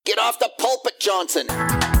Get off the pulpit, Johnson.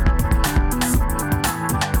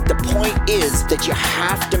 The point is that you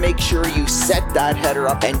have to make sure you set that header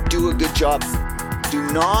up and do a good job. Do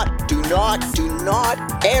not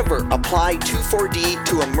ever apply 2,4-D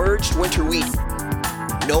to emerged winter wheat.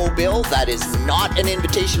 No, Bill, that is not an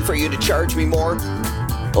invitation for you to charge me more.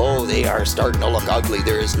 Oh, they are starting to look ugly.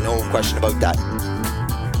 There is no question about that.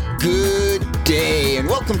 Good day, and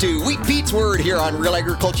welcome to Wheat Pete's Word here on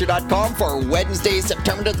RealAgriculture.com for Wednesday,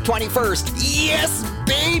 September the 21st. Yes,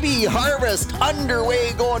 baby! Harvest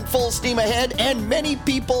underway, going full steam ahead, and many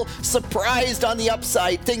people surprised on the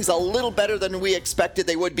upside. Things a little better than we expected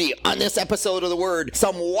they would be on this episode of The Word.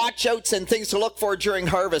 Some watch-outs and things to look for during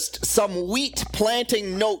harvest. Some wheat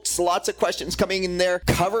planting notes. Lots of questions coming in there.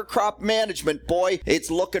 Cover crop management. Boy,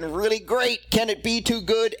 it's looking really great. Can it be too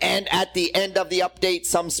good? And at the end of the update,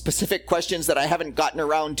 some specific questions that I haven't gotten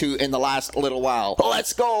around to in the last little while.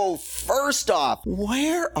 Let's go. First off,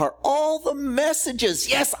 where are all the messages?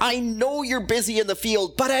 Yes, I know you're busy in the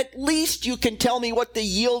field, but at least you can tell me what the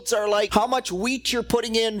yields are like, how much wheat you're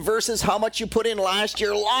putting in versus how much you put in last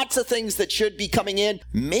year. Lots of things that should be coming in.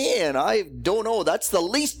 Man, I don't know. That's the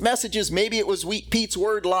least messages. Maybe it was Wheat Pete's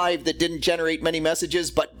Word Live that didn't generate many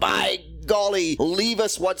messages, but by golly, leave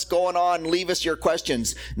us what's going on. Leave us your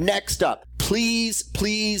questions. Next up, please.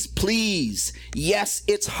 Yes,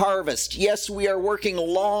 it's harvest. Yes, we are working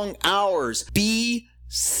long hours. Be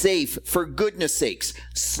safe, for goodness sakes.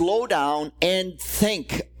 Slow down and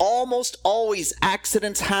think. Almost always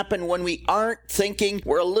accidents happen when we aren't thinking.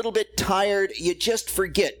 We're a little bit tired. You just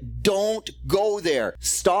forget. Don't go there.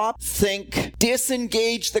 Stop, think,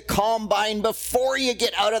 disengage the combine before you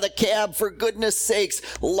get out of the cab, for goodness sakes.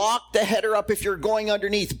 Lock the header up if you're going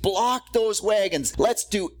underneath. Block those wagons. Let's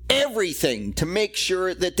do everything to make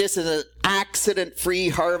sure that this is an accident-free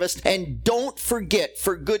harvest. And don't forget,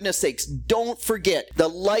 for goodness sakes, don't forget the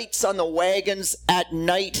lights on the wagons at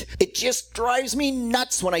night. It just drives me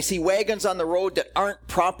nuts when I see wagons on the road that aren't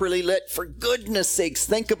properly lit. For goodness sakes,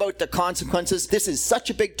 think about the consequences. This is such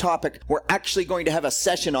a big topic. We're actually going to have a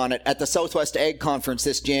session on it at the Southwest Ag Conference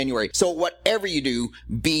this January. So whatever you do,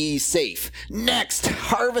 be safe. Next,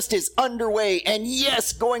 harvest is underway, and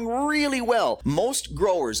yes, going really well. Most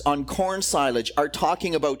growers on corn silage are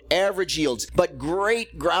talking about average yields, but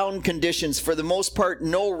great ground conditions for the most part.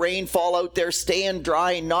 No rainfall out there, staying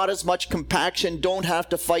dry, not as much compaction, don't have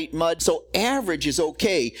to fight mud. So average is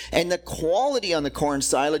okay. And the quality on the corn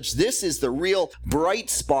silage, this is the real bright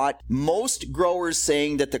spot. Most growers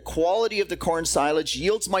saying that the quality of the corn silage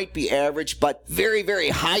yields might be average, but very, very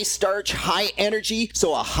high starch, high energy.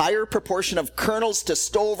 So a higher proportion of kernels to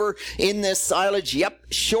stover in this silage. Yep,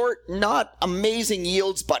 short, not amazing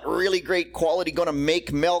yields, but really great quality. Going to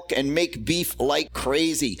make milk and make beef like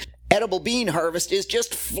crazy. Edible bean harvest is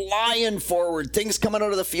just flying forward. Things coming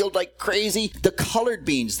out of the field like crazy. The colored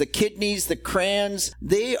beans, the kidneys, the crayons,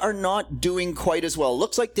 they are not doing quite as well.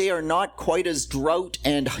 Looks like they are not quite as drought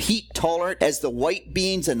and heat tolerant as the white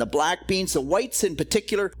beans and the black beans. The whites in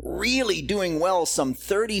particular really doing well. Some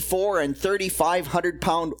 3,400 and 3,500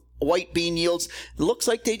 pound white bean yields. Looks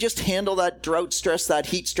like they just handle that drought stress, that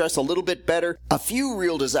heat stress a little bit better. A few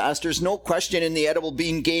real disasters, no question, in the edible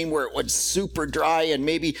bean game where it was super dry and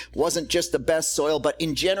maybe wasn't just the best soil, but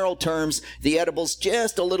in general terms, the edibles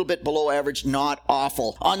just a little bit below average, not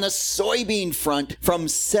awful. On the soybean front, from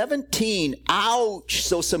 17, ouch,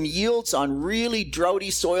 so some yields on really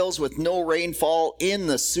droughty soils with no rainfall in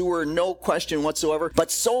the sewer, no question whatsoever,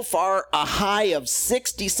 but so far a high of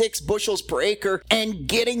 66 bushels per acre and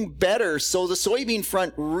getting better. So the soybean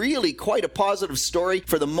front, really quite a positive story.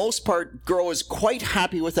 For the most part, growers quite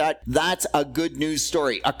happy with that. That's a good news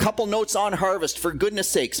story. A couple notes on harvest, for goodness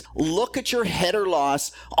sakes. Look at your header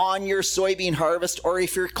loss on your soybean harvest, or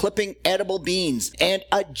if you're clipping edible beans, and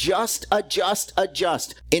adjust.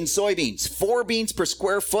 In soybeans, 4 beans per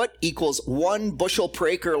square foot equals 1 bushel per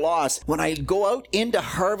acre loss. When I go out into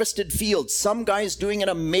harvested fields, some guys doing an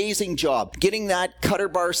amazing job getting that cutter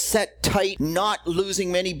bar set tight, not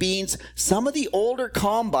losing many beans. Some of the older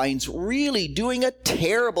combines really doing a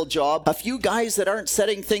terrible job. A few guys that aren't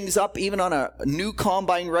setting things up even on a new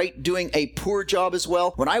combine right, doing a poor job as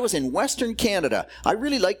well. When I was in Western Canada, I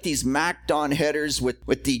really like these MacDon headers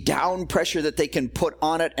with the down pressure that they can put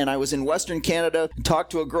on it. And I was in Western Canada,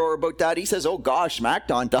 talked to a grower about that. He says, oh gosh,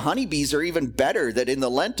 MacDon, the honeybees are even better. That in the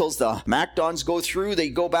lentils, the MacDons go through, they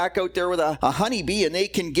go back out there with a honeybee and they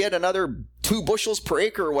can get another 2 bushels per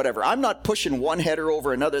acre or whatever. I'm not pushing one header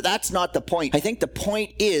over another. That's not the point. I think the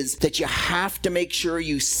point is that you have to make sure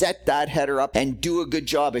you set that header up and do a good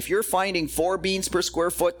job. If you're finding 4 beans per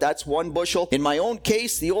square foot, that's 1 bushel. In my own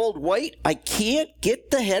case, the old white, I can't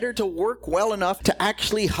get the header to work well enough to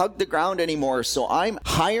actually hug the ground anymore. So I'm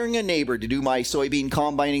hiring a neighbor to do my soybean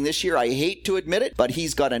combining this year. I hate to admit it, but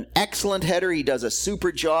he's got an excellent header. He does a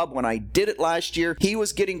super job. When I did it last year, he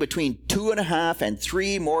was getting between 2.5 and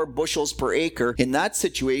 3 more bushels per acre. In that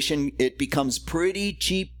situation, it becomes pretty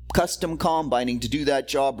cheap custom combining to do that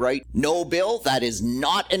job right. No, Bill, that is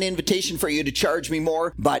not an invitation for you to charge me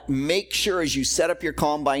more, but make sure as you set up your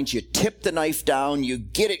combines, you tip the knife down, you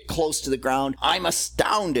get it close to the ground. I'm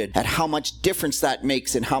astounded at how much difference that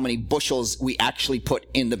makes in how many bushels we actually put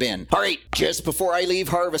in the bin. All right, just before I leave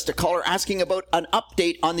harvest, a caller asking about an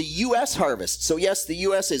update on the U.S. harvest. So yes, the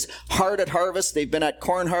U.S. is hard at harvest. They've been at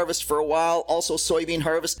corn harvest for a while, also soybean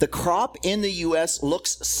harvest. The crop in the U.S.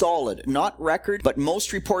 looks solid, not record, but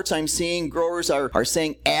most reports I'm seeing, growers are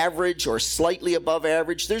saying average or slightly above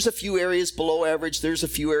average. There's a few areas below average. There's a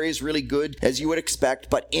few areas really good, as you would expect.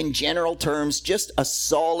 But in general terms, just a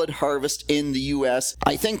solid harvest in the U.S.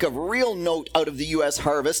 I think of real note out of the U.S.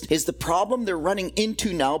 harvest is the problem they're running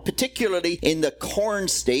into now, particularly in the corn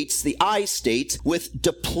states, the I states, with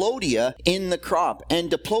diplodia in the crop. And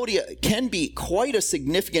diplodia can be quite a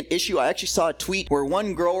significant issue. I actually saw a tweet where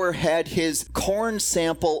one grower had his corn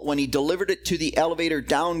sample, when he delivered it to the elevator,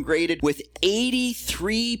 downgraded with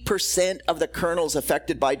 83% of the kernels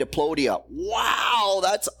affected by diplodia. Wow,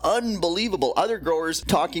 that's unbelievable. Other growers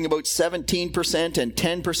talking about 17% and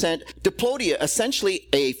 10%. Diplodia, essentially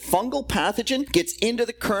a fungal pathogen, gets into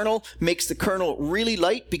the kernel, makes the kernel really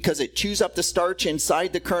light because it chews up the starch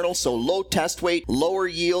inside the kernel, so low test weight, lower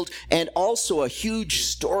yield, and also a huge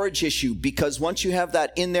storage issue because once you have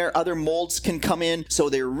that in there, other molds can come in. So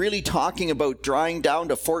they're really talking about drying down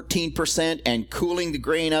to 14% and cooling the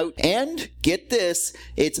grain out. And get this,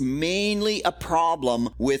 it's mainly a problem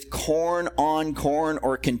with corn on corn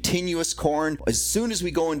or continuous corn. As soon as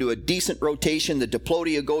we go into a decent rotation, the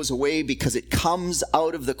diplodia goes away because it comes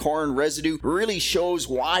out of the corn residue. Really shows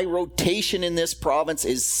why rotation in this province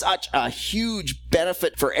is such a huge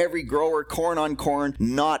benefit for every grower. Corn on corn,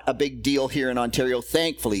 not a big deal here in Ontario,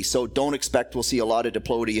 thankfully. So don't expect we'll see a lot of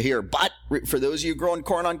diplodia here. But for those of you growing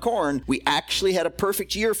corn on corn, we actually had a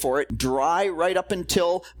perfect year for it. Dry right up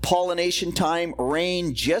until pollination time,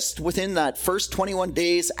 rain just within that first 21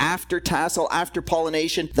 days after tassel, after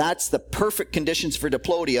pollination. That's the perfect conditions for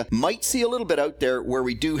diplodia. Might see a little bit out there where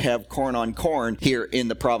we do have corn on corn here in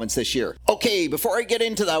the province this year. Okay, before I get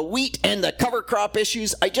into the wheat and the cover crop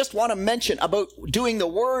issues, I just want to mention about doing the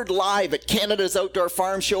Word live at Canada's Outdoor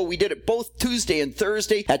Farm Show. We did it both Tuesday and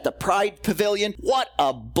Thursday at the Pride Pavilion. What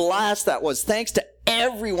a blast that was. Thanks to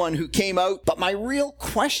everyone who came out. But my real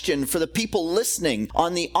question for the people listening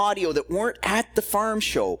on the audio that weren't at the farm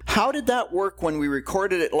show, how did that work when we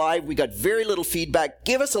recorded it live? We got very little feedback.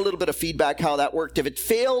 Give us a little bit of feedback how that worked. If it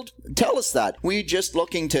failed, tell us that. We're just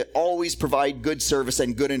looking to always provide good service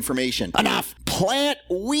and good information. Enough. Plant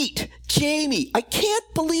wheat. Jamie, I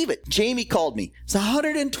can't believe it. Jamie called me. It's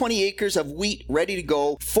 120 acres of wheat ready to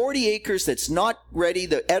go. 40 acres that's not ready.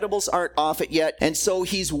 The edibles aren't off it yet. And so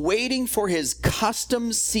he's waiting for his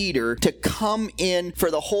custom seeder to come in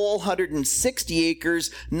for the whole 160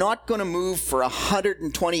 acres. Not going to move for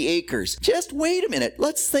 120 acres. Just wait a minute.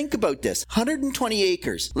 Let's think about this. 120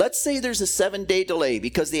 acres. Let's say there's a 7-day delay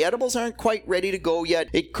because the edibles aren't quite ready to go yet.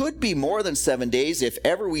 It could be more than 7 days if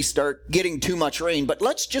ever we start getting too much rain. But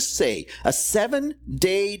let's just say a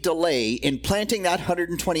 7-day delay in planting that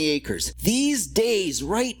 120 acres. These days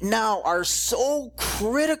right now are so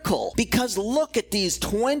critical because look at these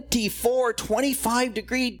 24, 25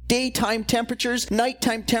 degree daytime temperatures,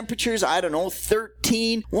 nighttime temperatures, I don't know,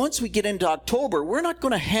 13. Once we get into October, we're not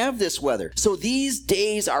going to have this weather. So these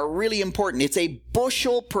days are really important. It's a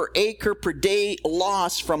bushel per acre per day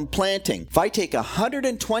loss from planting. If I take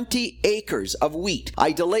 120 acres of wheat,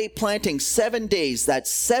 I delay planting 7 days, that's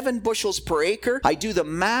 7 bushels per acre. I do the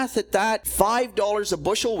math at that, $5 a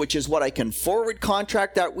bushel, which is what I can forward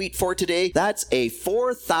contract that wheat for today. That's a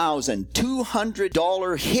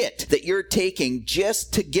 $4,200 hit that you're taking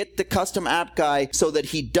just to get the custom app guy so that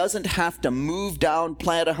he doesn't have to move down down,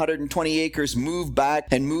 plant 120 acres, move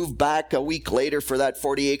back a week later for that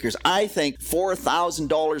 40 acres. I think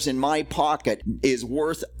 $4,000 in my pocket is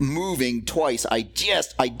worth moving twice. I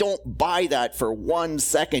don't buy that for 1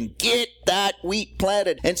 second. Get that wheat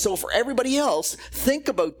planted. And so for everybody else, think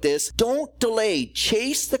about this. Don't delay.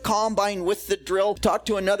 Chase the combine with the drill. Talk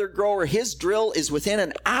to another grower. His drill is within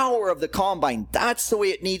an hour of the combine. That's the way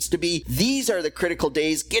it needs to be. These are the critical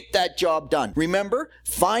days. Get that job done. Remember,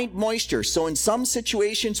 find moisture. So in some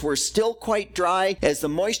situations, we're still quite dry. As the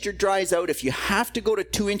moisture dries out, if you have to go to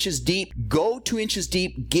 2 inches deep, go 2 inches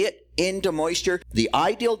deep. Get into moisture. The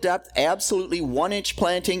ideal depth, absolutely 1 inch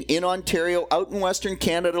planting in Ontario. Out in Western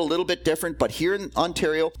Canada, a little bit different, but here in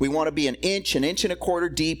Ontario, we want to be an inch and a quarter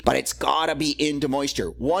deep, but it's gotta be into moisture.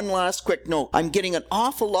 One last quick note. I'm getting an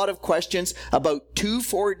awful lot of questions about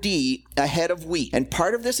 2,4-D ahead of wheat, and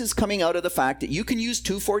part of this is coming out of the fact that you can use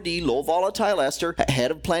 2,4-D low volatile ester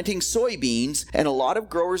ahead of planting soybeans, and a lot of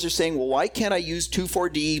growers are saying, well, why can't I use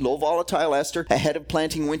 2,4-D low volatile ester ahead of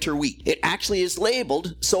planting winter wheat? It actually is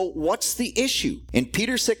labeled, so what's the issue? In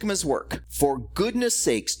Peter Sikkema's work, for goodness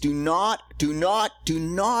sakes, do not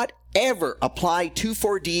ever apply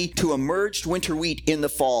 2,4-D to emerged winter wheat in the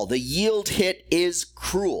fall. The yield hit is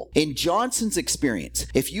cruel. In Johnson's experience,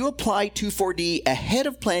 if you apply 2,4-D ahead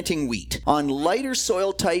of planting wheat on lighter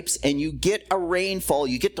soil types and you get a rainfall,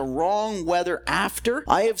 you get the wrong weather after,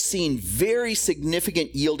 I have seen very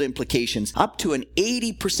significant yield implications, up to an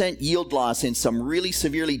 80% yield loss in some really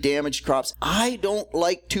severely damaged crops. I don't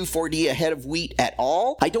like 2,4-D ahead of wheat at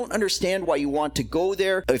all. I don't understand why you want to go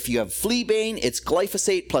there. If you have fleabane, it's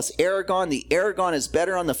glyphosate plus Aragon. The Aragon is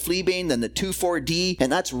better on the fleabane than the 2,4-D,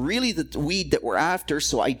 and that's really the weed that we're after,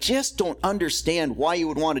 so I just don't understand why you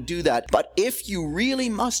would want to do that. But if you really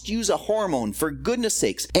must use a hormone, for goodness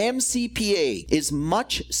sakes, MCPA is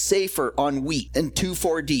much safer on wheat than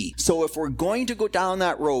 2,4-D. So if we're going to go down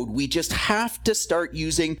that road, we just have to start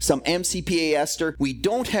using some MCPA ester. We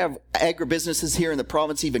don't have agribusinesses here in the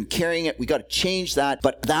province even carrying it. We got to change that,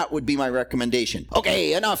 but that would be my recommendation.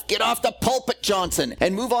 Okay, enough. Get off the pulpit, Johnson,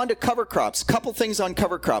 and move on to cover crops. Couple things on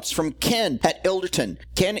cover crops from Ken at Ilderton.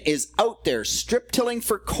 Ken is out there strip tilling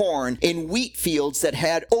for corn in wheat fields that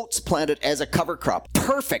had oats planted as a cover crop.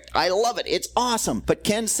 Perfect. I love it. It's awesome. But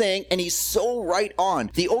Ken's saying, and he's so right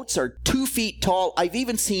on, the oats are 2 feet tall. I've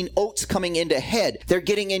even seen oats coming into head. They're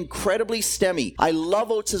getting incredibly stemmy. I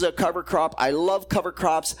love oats as a cover crop. I love cover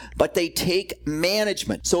crops, but they take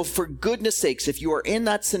management. So for goodness sakes, if you are in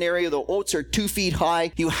that scenario, the oats are 2 feet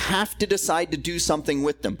high, you have to decide to do something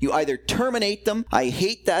with them. You either terminate them. I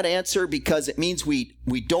hate that answer because it means we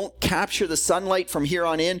don't capture the sunlight from here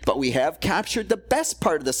on in, but we have captured the best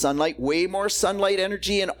part of the sunlight, way more sunlight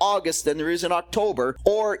energy in August than there is in October,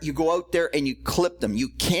 or you go out there and you clip them. You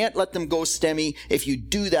can't let them go stemmy. If you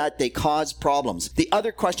do that, they cause problems. The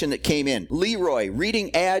other question that came in, Leroy,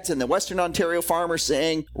 reading ads in the Western Ontario Farmer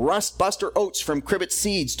saying, Rust Buster oats from Cribbit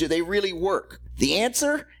Seeds, do they really work? The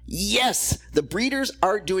answer? Yes, the breeders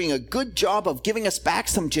are doing a good job of giving us back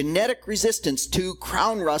some genetic resistance to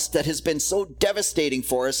crown rust that has been so devastating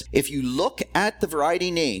for us. If you look at the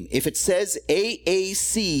variety name, if it says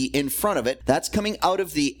AAC in front of it, that's coming out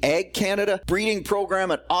of the Ag Canada breeding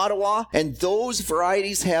program at Ottawa, and those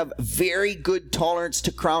varieties have very good tolerance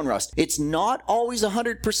to crown rust. It's not always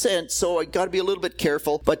 100%, so I got to be a little bit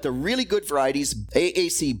careful, but the really good varieties,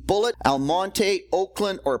 AAC Bullet, Almonte,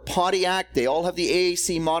 Oakland, or Pontiac, they all have the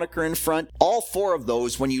AAC moniker in front. All 4 of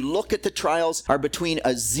those, when you look at the trials, are between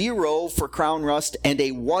a 0 for crown rust and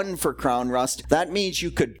a 1 for crown rust. That means you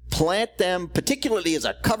could plant them, particularly as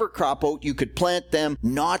a cover crop oat, you could plant them,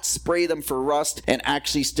 not spray them for rust, and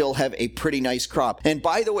actually still have a pretty nice crop. And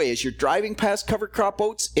by the way, as you're driving past cover crop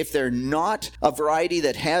oats, if they're not a variety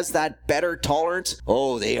that has that better tolerance,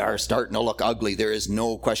 oh, they are starting to look ugly. There is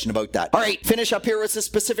no question about that. All right, finish up here with the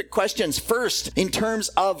specific questions. First, in terms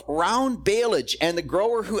of round baleage, and the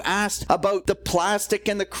grower who asked about the plastic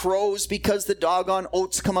and the crows because the doggone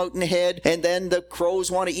oats come out in the head, and then the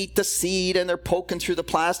crows want to eat the seed and they're poking through the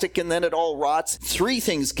plastic and then it all rots. 3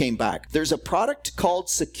 things came back. There's a product called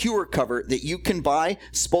Secure Cover that you can buy,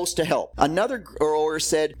 supposed to help. Another grower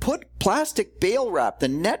said, put plastic bale wrap, the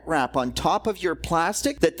net wrap on top of your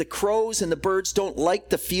plastic, that the crows and the birds don't like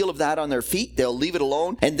the feel of that on their feet. They'll leave it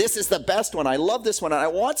alone. And this is the best one. I love this one. And I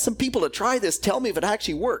want some people to try this. Tell me if it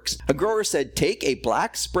actually works. A grower said, take a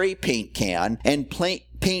black spray paint can and paint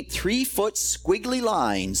paint 3-foot squiggly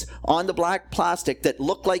lines on the black plastic that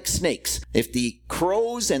look like snakes. If the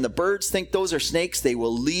crows and the birds think those are snakes, they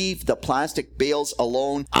will leave the plastic bales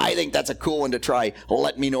alone. I think that's a cool one to try.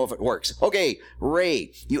 Let me know if it works. Okay,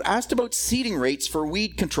 Ray, you asked about seeding rates for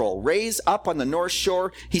weed control. Ray's up on the North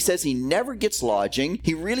Shore. He says he never gets lodging.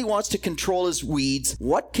 He really wants to control his weeds.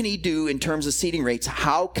 What can he do in terms of seeding rates?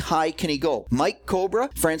 How high can he go? Mike Cobra,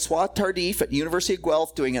 Francois Tardif at University of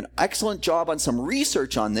Guelph doing an excellent job on some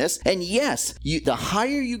research on this. And yes, the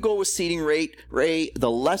higher you go with seeding rate, Ray,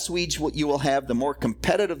 the less weeds you will have, the more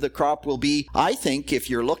competitive the crop will be. I think if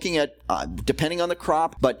you're looking at, depending on the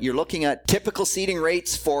crop, but you're looking at typical seeding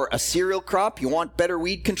rates for a cereal crop, you want better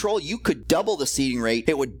weed control, you could double the seeding rate.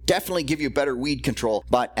 It would definitely give you better weed control.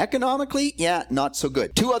 But economically, yeah, not so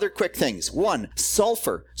good. 2 other quick things. 1,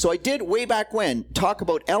 sulfur. So I did way back when talk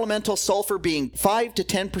about elemental sulfur being 5 to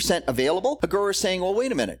 10% available. A grower saying, well,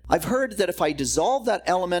 wait a minute. I've heard that if I dissolve that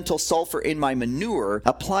elemental sulfur in my manure,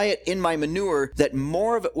 apply it in my manure, that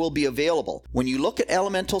more of it will be available. When you look at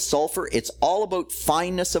elemental sulfur, it's all about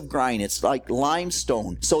fineness of grind. It's like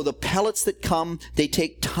limestone. So the pellets that come, they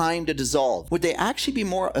take time to dissolve. Would they actually be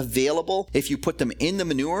more available if you put them in the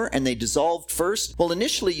manure and they dissolved first? Well,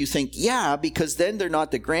 initially you think, yeah, because then they're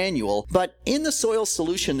not the granule, but in the soil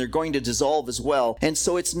solution, they're going to dissolve as well. And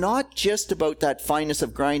so it's not just about that fineness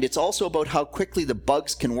of grind. It's also about how quickly the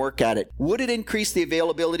bugs can work at it. Would it increase the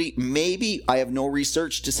availability? Maybe. I have no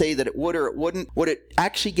research to say that it would or it wouldn't. Would it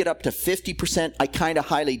actually get up to 50%? I kind of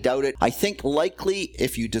highly doubt it. I think likely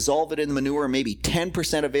if you dissolve it in the manure, maybe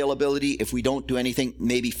 10% availability. If we don't do anything,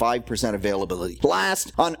 maybe 5% availability.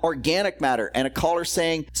 Last, on organic matter, and a caller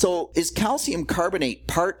saying, so is calcium carbonate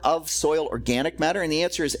part of soil organic matter? And the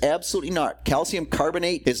answer is absolutely not. Calcium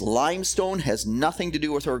carbonate is limestone, has nothing to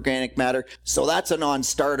do with organic matter. So that's a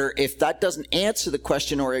non-starter. If that doesn't answer the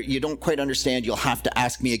question or you don't quite understand, you'll have to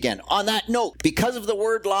ask me again. On that note, because of the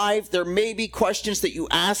word live, there may be questions that you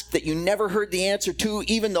asked that you never heard the answer to,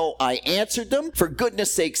 even though I answered them. For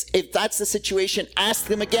goodness sakes, if that's the situation, ask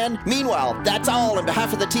them again. Meanwhile, that's all on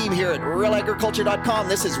behalf of the team here at realagriculture.com.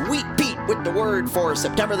 This is Wheat Pete with the word for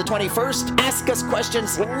September the 21st. Ask us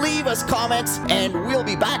questions, leave us comments, and we'll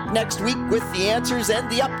be back next week with the answers and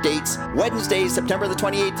the updates. Wednesday, September the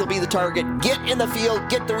 28th will be the target. Get in the field,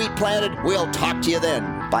 get the wheat planted. We'll talk to you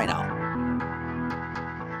then. Bye now.